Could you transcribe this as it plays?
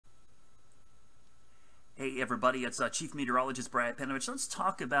Hey everybody, it's Chief Meteorologist Brad Panovich. Let's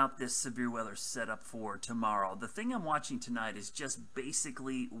talk about this severe weather setup for tomorrow. The thing I'm watching tonight is just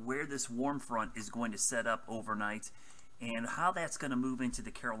basically where this warm front is going to set up overnight and how that's going to move into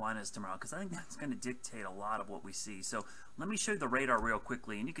the Carolinas tomorrow, because I think that's going to dictate a lot of what we see. So let me show you the radar real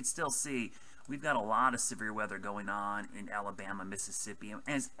quickly, and you can still see we've got a lot of severe weather going on in Alabama, Mississippi.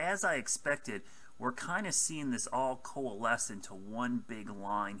 As I expected, we're kind of seeing this all coalesce into one big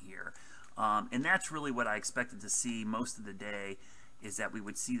line here. And that's really what I expected to see most of the day, is that we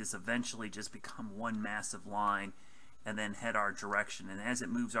would see this eventually just become one massive line and then head our direction. And as it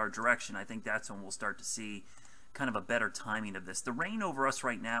moves our direction, I think that's when we'll start to see kind of a better timing of this. The rain over us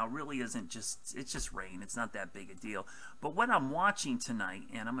right now really isn't just, it's just rain. It's not that big a deal. But what I'm watching tonight,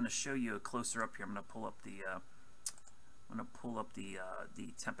 and I'm going to show you a closer up here. I'm going to pull up the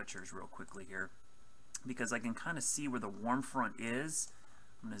temperatures real quickly here, because I can kind of see where the warm front is.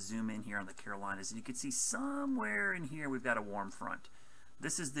 I'm going to zoom in here on the Carolinas, and you can see somewhere in here we've got a warm front.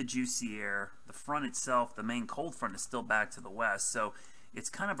 This is the juicy air. The front itself, the main cold front, is still back to the west. So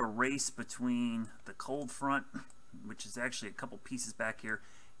it's kind of a race between the cold front, which is actually a couple pieces back here,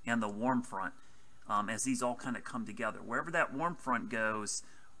 and the warm front, as these all kind of come together. Wherever that warm front goes,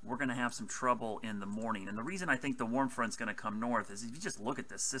 we're going to have some trouble in the morning. And the reason I think the warm front's going to come north is if you just look at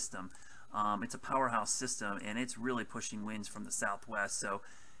this system, it's a powerhouse system, and it's really pushing winds from the southwest. So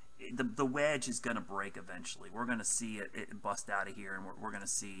the wedge is going to break eventually. We're going to see it bust out of here, and we're going to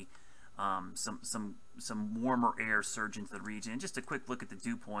see some warmer air surge into the region. And just a quick look at the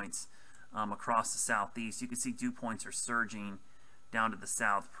dew points across the southeast. You can see dew points are surging down to the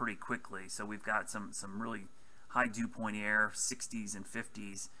south pretty quickly. So we've got some really high dew point air, 60s and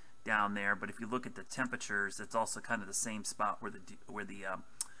 50s down there. But if you look at the temperatures, it's also kind of the same spot where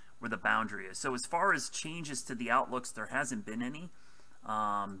the boundary is. So as far as changes to the outlooks, there hasn't been any.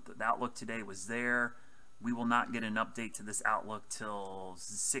 The outlook today was there. We will not get an update to this outlook till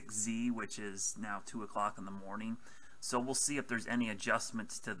 6Z, which is now 2 o'clock in the morning. So we'll see if there's any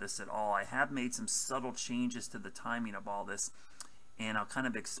adjustments to this at all. I have made some subtle changes to the timing of all this, and I'll kind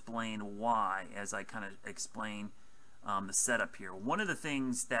of explain why as I kind of explain the setup here. One of the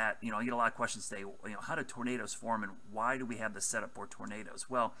things that, I get a lot of questions today, how do tornadoes form and why do we have the setup for tornadoes?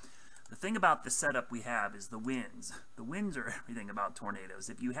 Well, the thing about the setup we have is the winds. The winds are everything about tornadoes.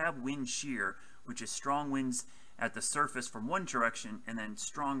 If you have wind shear, which is strong winds at the surface from one direction and then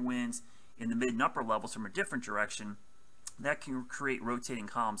strong winds in the mid and upper levels from a different direction, that can create rotating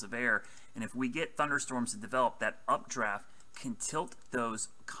columns of air. And if we get thunderstorms to develop, that updraft can tilt those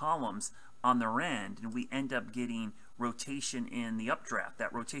columns on their end, and we end up getting rotation in the updraft.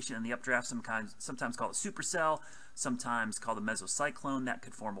 That rotation in the updraft, sometimes called a supercell, sometimes called a mesocyclone, that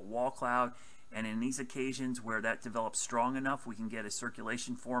could form a wall cloud. And in these occasions where that develops strong enough, we can get a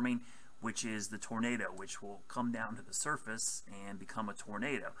circulation forming, which is the tornado, which will come down to the surface and become a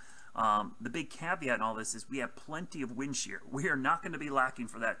tornado. The big caveat in all this is we have plenty of wind shear. We are not going to be lacking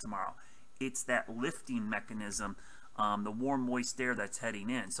for that tomorrow. It's that lifting mechanism, the warm moist air that's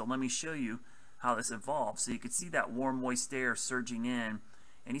heading in. So let me show you how this evolves. So you can see that warm moist air surging in,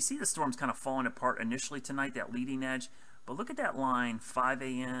 and you see the storms kind of falling apart initially tonight, that leading edge. But look at that line, 5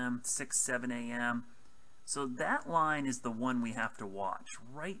 a.m., 6, 7 a.m. So that line is the one we have to watch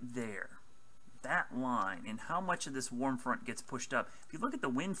right there. That line, and how much of this warm front gets pushed up. If you look at the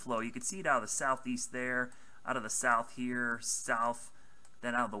wind flow, you can see it out of the southeast there, out of the south here, south,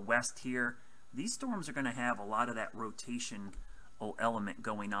 then out of the west here. These storms are going to have a lot of that rotation element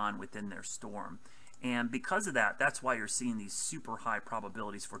going on within their storm. And because of that, that's why you're seeing these super high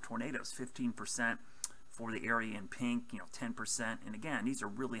probabilities for tornadoes. 15% for the area in pink, 10%. And again, these are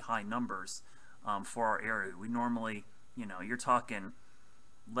really high numbers for our area. We normally, you're talking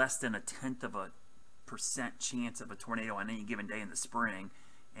less than 0.1% chance of a tornado on any given day in the spring.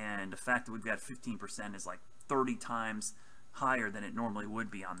 And the fact that we've got 15% is like 30 times higher than it normally would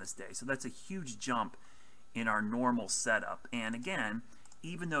be on this day. So that's a huge jump in our normal setup. And again,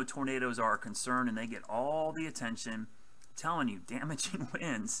 even though tornadoes are a concern and they get all the attention, I'm telling you, damaging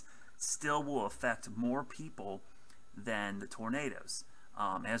winds still will affect more people than the tornadoes.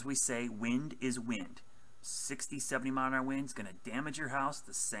 As we say, wind is wind. 60, 70 mile an hour winds going to damage your house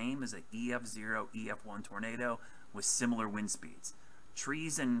the same as an EF0, EF1 tornado with similar wind speeds.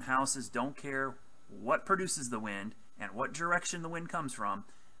 Trees and houses don't care what produces the wind and what direction the wind comes from.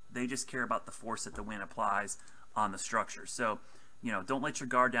 They just care about the force that the wind applies on the structure. So, don't let your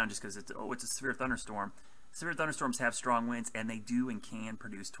guard down just because it's a severe thunderstorm. Severe thunderstorms have strong winds, and they do and can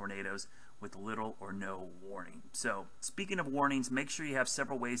produce tornadoes with little or no warning. So, speaking of warnings, make sure you have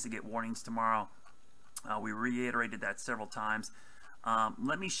several ways to get warnings tomorrow. We reiterated that several times.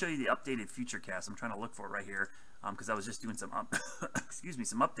 Let me show you the updated FutureCast. I'm trying to look for it right here because I was just doing some excuse me,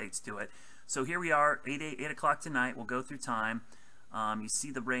 some updates to it. So here we are, 8 o'clock tonight. We'll go through time. You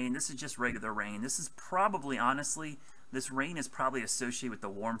see the rain. This is just regular rain. This is probably, honestly, this rain is probably associated with the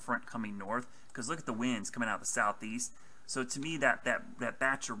warm front coming north, because look at the winds coming out of the southeast. So to me, that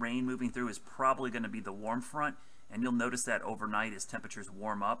batch of rain moving through is probably going to be the warm front, and you'll notice that overnight as temperatures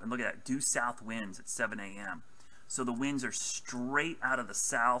warm up. And look at that, due south winds at 7 a.m. So the winds are straight out of the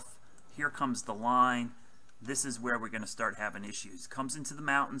south. Here comes the line. This is where we're going to start having issues. Comes into the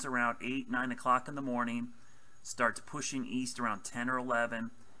mountains around 8, 9 o'clock in the morning, starts pushing east around 10 or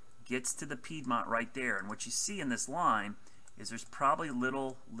 11, gets to the Piedmont right there. And what you see in this line is there's probably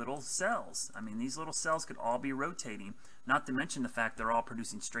little cells. I mean, these little cells could all be rotating, not to mention the fact they're all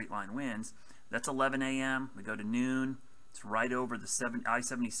producing straight line winds. That's 11 a.m. We go to noon. It's right over the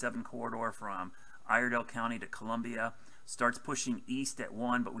I-77 corridor from Iredell County to Columbia. Starts pushing east at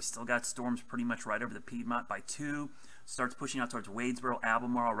 1, but we still got storms pretty much right over the Piedmont. By 2, starts pushing out towards Wadesboro,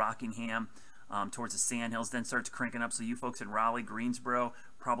 Albemarle, Rockingham, towards the Sandhills, then starts cranking up. So you folks in Raleigh, Greensboro,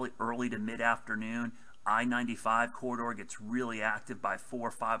 probably early to mid-afternoon. I-95 corridor gets really active by 4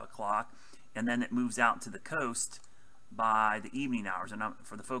 or 5 o'clock, and then it moves out to the coast by the evening hours. And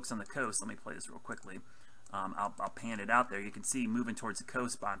for the folks on the coast, let me play this real quickly. I'll pan it out there. You can see moving towards the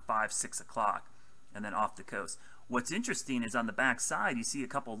coast by 5, 6 o'clock, and then off the coast. What's interesting is on the back side, you see a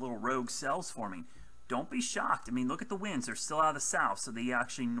couple of little rogue cells forming. Don't be shocked. I mean, look at the winds. They're still out of the south, so the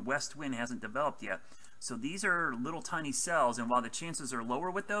actually west wind hasn't developed yet. So these are little tiny cells, and while the chances are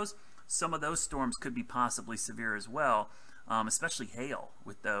lower with those, some of those storms could be possibly severe as well, especially hail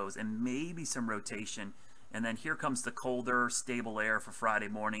with those, and maybe some rotation. And then here comes the colder, stable air for Friday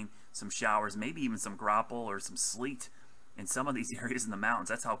morning, some showers, maybe even some grapple or some sleet in some of these areas in the mountains.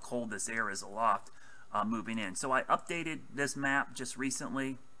 That's how cold this air is aloft moving in. So I updated this map just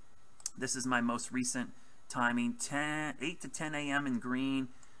recently. This is my most recent timing, 8 to 10 a.m. in green.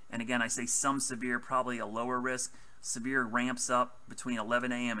 And again, I say some severe, probably a lower risk. Severe ramps up between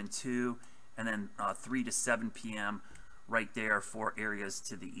 11 a.m. and 2, and then 3 to 7 p.m. right there for areas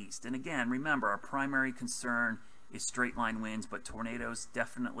to the east. And again, remember, our primary concern is straight line winds, but tornadoes,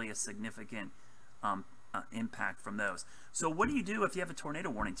 definitely a significant impact from those. So what do you do if you have a tornado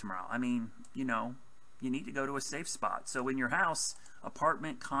warning tomorrow? I mean, you know, you need to go to a safe spot. So in your house,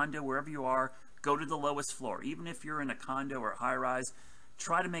 apartment, condo, wherever you are, go to the lowest floor. Even if you're in a condo or a high-rise,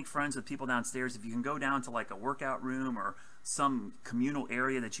 try to make friends with people downstairs. If you can go down to like a workout room or some communal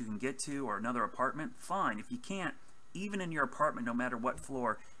area that you can get to, or another apartment, fine. If you can't, even in your apartment, no matter what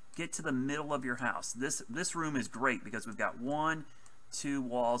floor, get to the middle of your house. This room is great because we've got 1, 2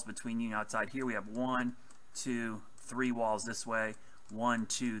 walls between you and outside. Here we have 1, 2, 3 walls this way, 1,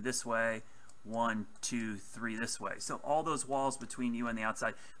 2 this way, 1, 2, 3 this way. So all those walls between you and the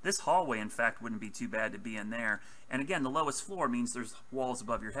outside. This hallway, in fact, wouldn't be too bad to be in there. And again, the lowest floor means there's walls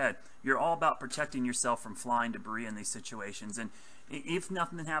above your head. You're all about protecting yourself from flying debris in these situations. And if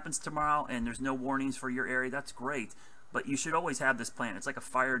nothing happens tomorrow and there's no warnings for your area, that's great. But you should always have this plan. It's like a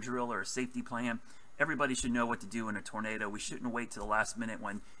fire drill or a safety plan. Everybody should know what to do in a tornado. We shouldn't wait to the last minute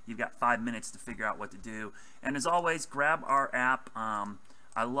when you've got 5 minutes to figure out what to do. And as always, grab our app.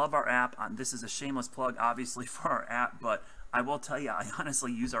 I love our app. This is a shameless plug, obviously, for our app, but I will tell you, I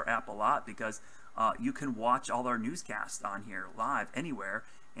honestly use our app a lot because you can watch all our newscasts on here live anywhere,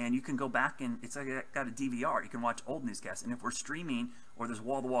 and you can go back and it's like got a DVR. You can watch old newscasts, and if we're streaming or there's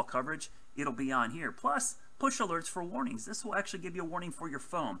wall-to-wall coverage, it'll be on here. Plus, push alerts for warnings. This will actually give you a warning for your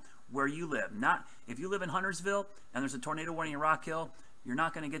phone where you live. Not if you live in Huntersville and there's a tornado warning in Rock Hill, you're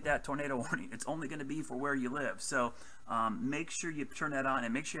not going to get that tornado warning. It's only going to be for where you live. So make sure you turn that on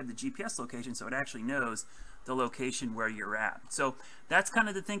and make sure you have the GPS location so it actually knows the location where you're at. So that's kind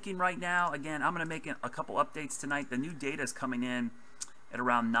of the thinking right now. Again, I'm going to make a couple updates tonight. The new data is coming in at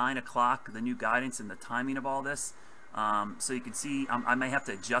around 9 o'clock, the new guidance and the timing of all this. So you can see I may have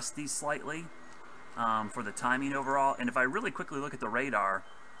to adjust these slightly for the timing overall. And if I really quickly look at the radar,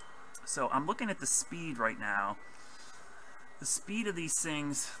 so I'm looking at the speed right now. The speed of these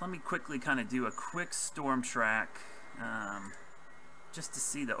things, let me quickly kind of do a quick storm track just to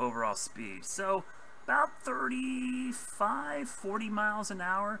see the overall speed. So about 35, 40 miles an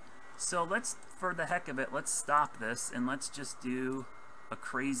hour. So let's, for the heck of it, let's stop this and let's just do a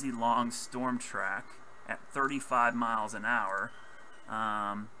crazy long storm track at 35 miles an hour.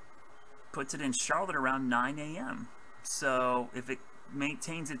 Puts it in Charlotte around 9 a.m. So if it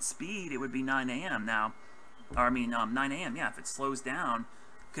maintains its speed, it would be 9 a.m. Now, or I mean 9 a.m. Yeah, if it slows down,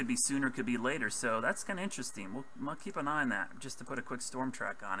 could be sooner, could be later. So that's kind of interesting. We'll keep an eye on that just to put a quick storm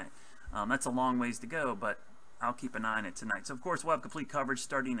track on it. That's a long ways to go, but I'll keep an eye on it tonight. So of course we'll have complete coverage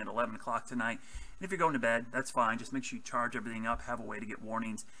starting at 11 o'clock tonight. And if you're going to bed, that's fine. Just make sure you charge everything up, have a way to get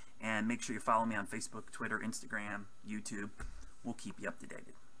warnings, and make sure you follow me on Facebook, Twitter, Instagram, YouTube. We'll keep you up to date.